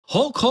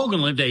Hulk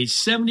Hogan lived to age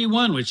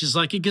 71, which is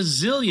like a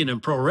gazillion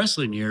in pro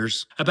wrestling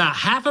years. About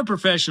half of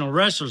professional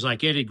wrestlers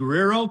like Eddie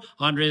Guerrero,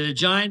 Andre the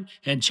Giant,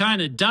 and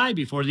Chyna died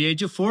before the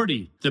age of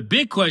 40. The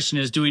big question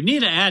is, do we need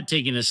to add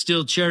taking a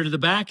steel chair to the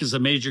back as a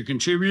major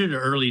contributor to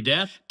early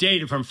death?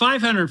 Data from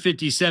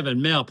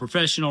 557 male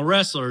professional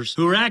wrestlers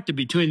who were active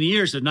between the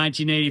years of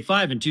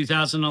 1985 and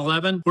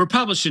 2011 were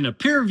published in a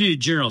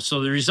peer-reviewed journal,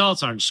 so the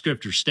results aren't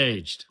scripted or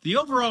staged. The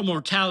overall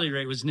mortality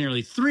rate was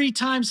nearly 3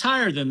 times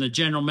higher than the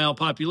general male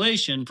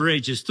population for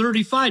ages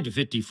 35 to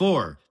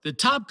 54. The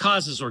top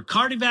causes were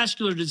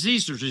cardiovascular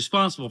disease was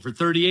responsible for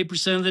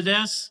 38% of the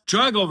deaths,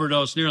 drug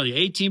overdose nearly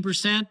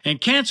 18%,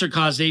 and cancer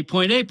caused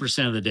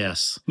 8.8% of the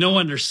deaths. No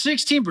wonder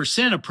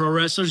 16% of pro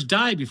wrestlers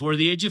died before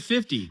the age of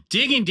 50.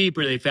 Digging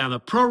deeper, they found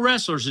that pro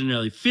wrestlers are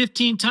nearly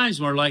 15 times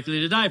more likely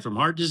to die from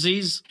heart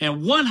disease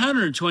and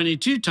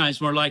 122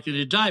 times more likely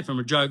to die from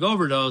a drug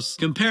overdose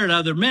compared to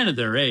other men of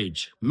their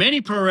age.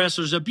 Many pro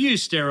wrestlers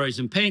abuse steroids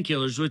and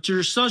painkillers, which are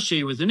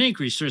associated with an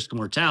increased risk of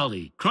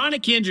mortality.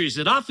 Chronic injuries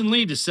that often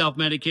lead to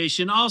self-medication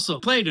also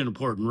played an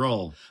important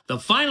role. The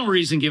final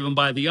reason given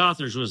by the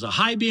authors was a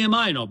high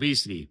BMI and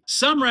obesity.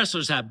 Some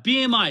wrestlers have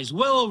BMIs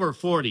well over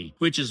 40,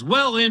 which is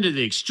well into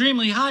the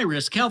extremely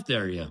high-risk health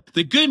area.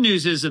 The good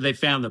news is that they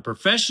found that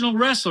professional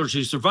wrestlers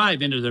who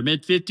survive into their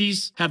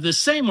mid-50s have the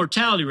same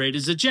mortality rate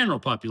as the general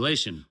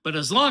population. But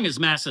as long as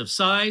massive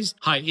size,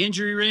 high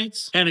injury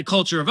rates, and a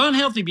culture of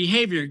unhealthy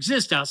behavior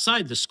exist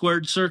outside the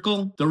squared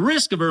circle, the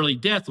risk of early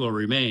death will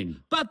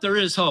remain. But there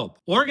is hope.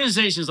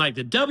 Organizations like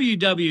the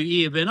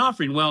WWE have been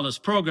offering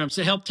wellness programs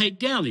to help take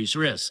down these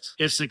risks.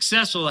 If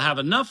successful, have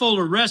enough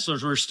older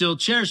wrestlers who are still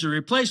chairs to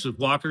replace with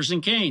walkers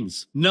and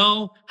canes.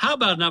 No, how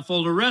about enough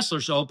older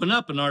wrestlers to open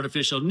up an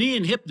artificial knee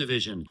and hip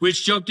division?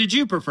 Which joke did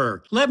you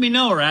prefer? Let me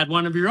know or add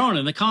one of your own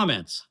in the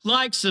comments.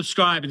 Like,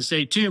 subscribe, and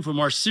stay tuned for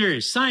more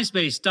serious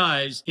science-based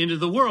dives into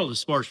the world of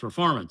sports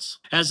performance.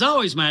 As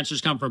always, my answers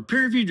come from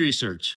peer-reviewed research.